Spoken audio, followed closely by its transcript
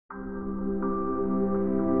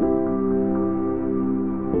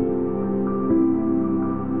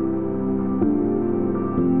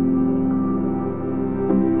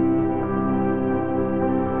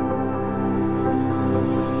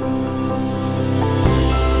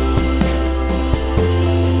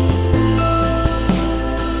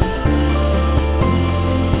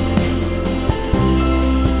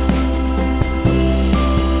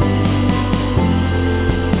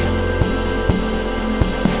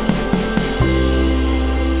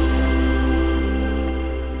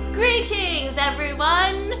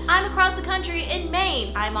country in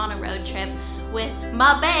Maine. I'm on a road trip with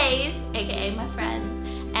my baes, aka my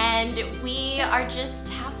friends, and we are just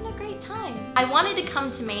having a great time. I wanted to come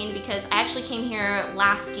to Maine because I actually came here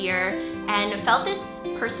last year and felt this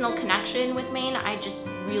personal connection with Maine. I just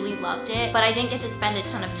really loved it, but I didn't get to spend a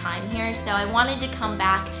ton of time here, so I wanted to come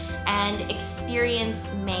back and experience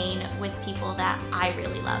Maine with people that I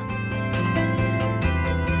really love.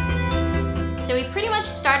 So we pretty much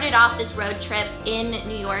started off this road trip in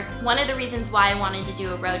New York. One of the reasons why I wanted to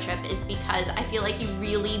do a road trip is because I feel like you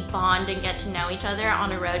really bond and get to know each other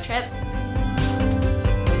on a road trip.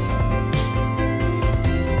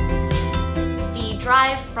 The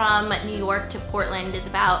drive from New York to Portland is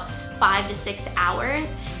about 5 to 6 hours.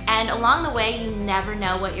 And along the way, you never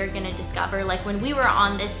know what you're gonna discover. Like when we were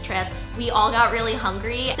on this trip, we all got really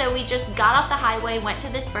hungry. So we just got off the highway, went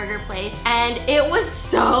to this burger place, and it was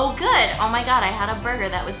so good. Oh my God, I had a burger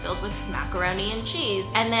that was filled with macaroni and cheese.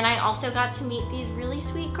 And then I also got to meet these really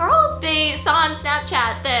sweet girls. They saw on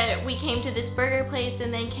Snapchat that we came to this burger place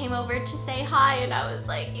and then came over to say hi. And I was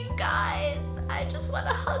like, you guys, I just want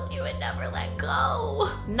to hug you and never let go.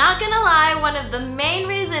 Not gonna lie, one of the main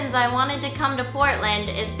reasons I wanted to come to Portland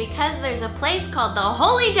is because there's a place called the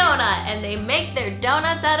Holy Donut and they make their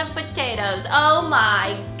donuts out of potatoes. Oh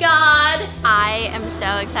my God. I am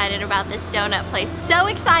so excited about this donut place. So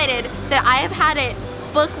excited that I have had it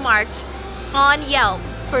bookmarked on Yelp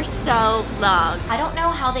for so long. I don't know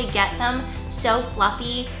how they get them so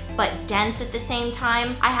fluffy but dense at the same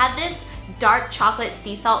time. I had this dark chocolate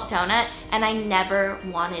sea salt donut and I never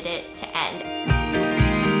wanted it to end.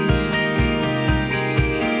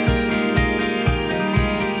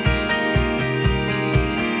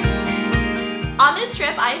 On this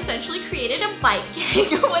trip, I essentially created a bike gang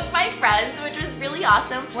with my friends, which was really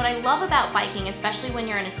awesome. What I love about biking, especially when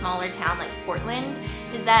you're in a smaller town like Portland,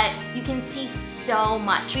 is that you can see so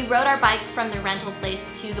much. We rode our bikes from the rental place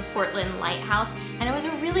to the Portland Lighthouse, and it was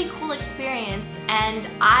a really cool experience, and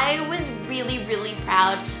I was really, really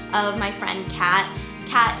proud of my friend Kat.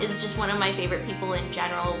 Kat is just one of my favorite people in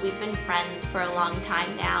general. We've been friends for a long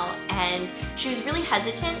time now, and she was really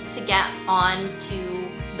hesitant to get onto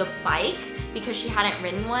the bike because she hadn't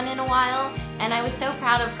ridden one in a while, and I was so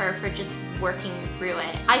proud of her for just working through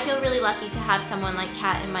it. I feel really lucky to have someone like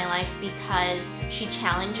Kat in my life because she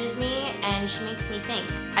challenges me and she makes me think.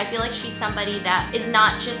 I feel like she's somebody that is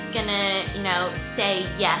not just gonna, you know, say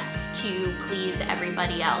yes to please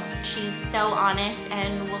everybody else. She's so honest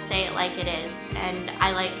and will say it like it is, and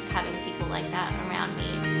I like having people like that around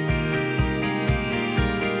me.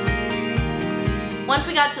 Once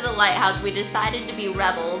we got to the lighthouse, we decided to be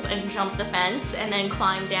rebels and jump the fence and then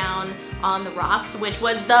climb down on the rocks, which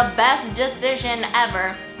was the best decision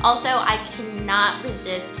ever. Also, I cannot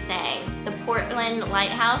resist saying the Portland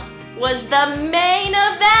Lighthouse was the main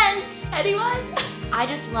event. Anyone? I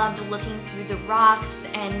just loved looking through the rocks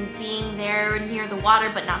and being there near the water,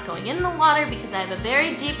 but not going in the water because I have a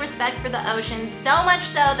very deep respect for the ocean, so much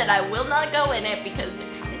so that I will not go in it because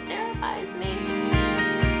it kind of terrifies me.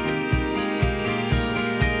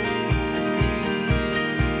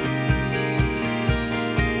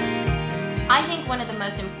 I think one of the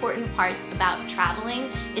most important parts about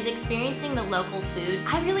traveling is experiencing the local food.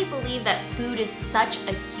 I really believe that food is such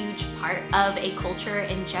a huge part of a culture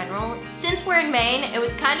in general. Since we're in Maine, it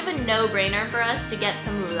was kind of a no-brainer for us to get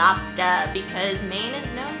some lobster because Maine is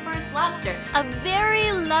known for its lobster. A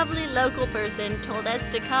very lovely local person told us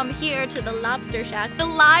to come here to the Lobster Shack. The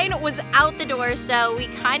line was out the door, so we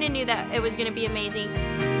kind of knew that it was gonna be amazing.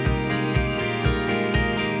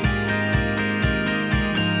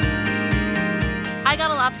 I got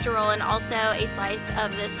a lobster roll and also a slice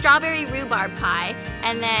of the strawberry rhubarb pie,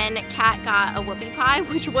 and then Kat got a whoopie pie,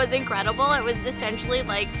 which was incredible. It was essentially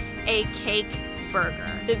like a cake burger.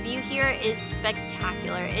 The view here is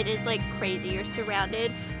spectacular. It is like crazy. You're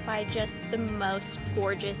surrounded by just the most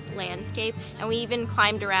gorgeous landscape, and we even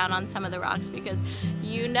climbed around on some of the rocks because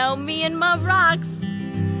you know me and my rocks.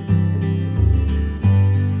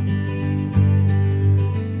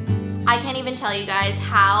 I can't even tell you guys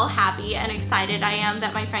how happy and excited I am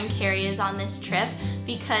that my friend Carrie is on this trip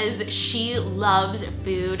because she loves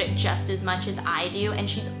food just as much as I do, and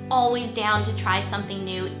she's always down to try something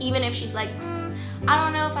new. Even if she's like, I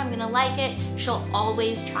don't know if I'm gonna like it, she'll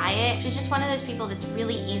always try it. She's just one of those people that's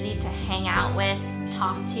really easy to hang out with,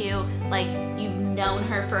 talk to, like you've known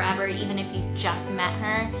her forever even if you just met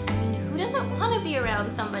her. I mean, who doesn't want to be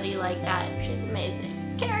around somebody like that? She's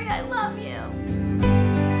amazing. Carrie, I love you.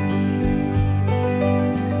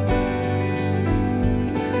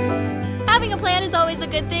 Having a plan is always a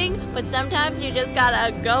good thing, but sometimes you just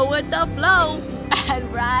gotta go with the flow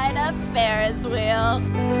and ride a Ferris wheel.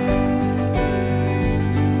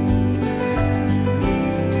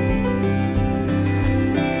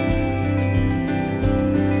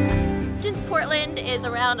 Portland is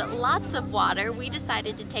around lots of water, we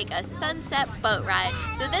decided to take a sunset boat ride.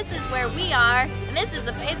 So this is where we are, and this is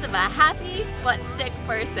the face of a happy but sick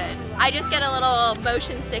person. I just get a little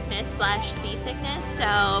motion sickness slash seasickness,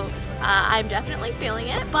 so I'm definitely feeling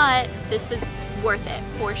it, but this was worth it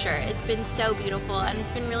for sure. It's been so beautiful, and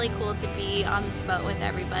it's been really cool to be on this boat with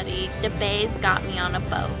everybody. The bays got me on a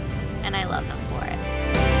boat, and I love them for it.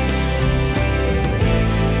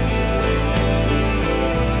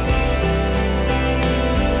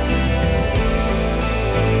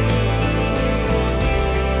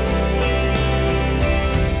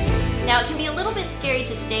 Now, it can be a little bit scary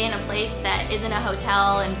to stay in a place that isn't a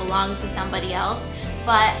hotel and belongs to somebody else,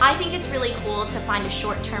 but I think it's really cool to find a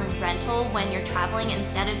short-term rental when you're traveling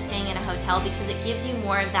instead of staying in a hotel, because it gives you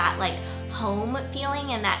more of that like home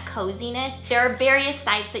feeling and that coziness. There are various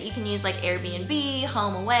sites that you can use, like Airbnb,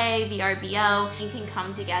 HomeAway, VRBO. You can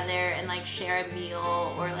come together and like share a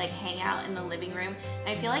meal or like hang out in the living room. And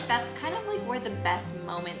I feel like that's kind of like where the best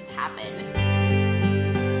moments happen.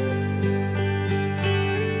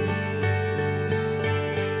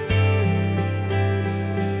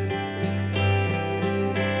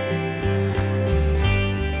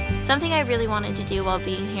 Something I really wanted to do while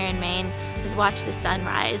being here in Maine was watch the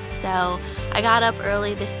sunrise. So I got up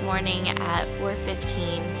early this morning at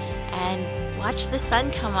 4:15 and watched the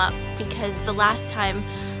sun come up, because the last time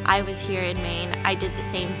I was here in Maine, I did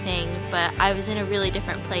the same thing, but I was in a really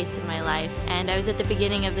different place in my life. And I was at the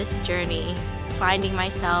beginning of this journey, finding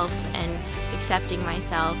myself and accepting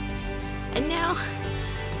myself. And now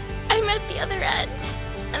I'm at the other end,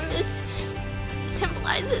 and this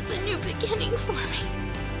symbolizes a new beginning for me.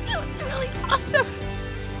 So it's really awesome.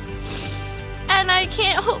 And I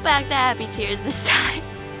can't hold back the happy tears this time.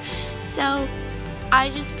 So I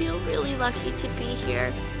just feel really lucky to be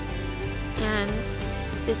here. And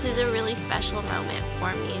this is a really special moment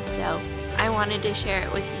for me, so I wanted to share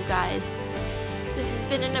it with you guys. This has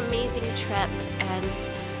been an amazing trip, and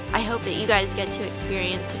I hope that you guys get to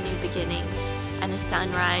experience a new beginning and a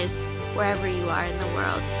sunrise wherever you are in the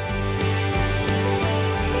world.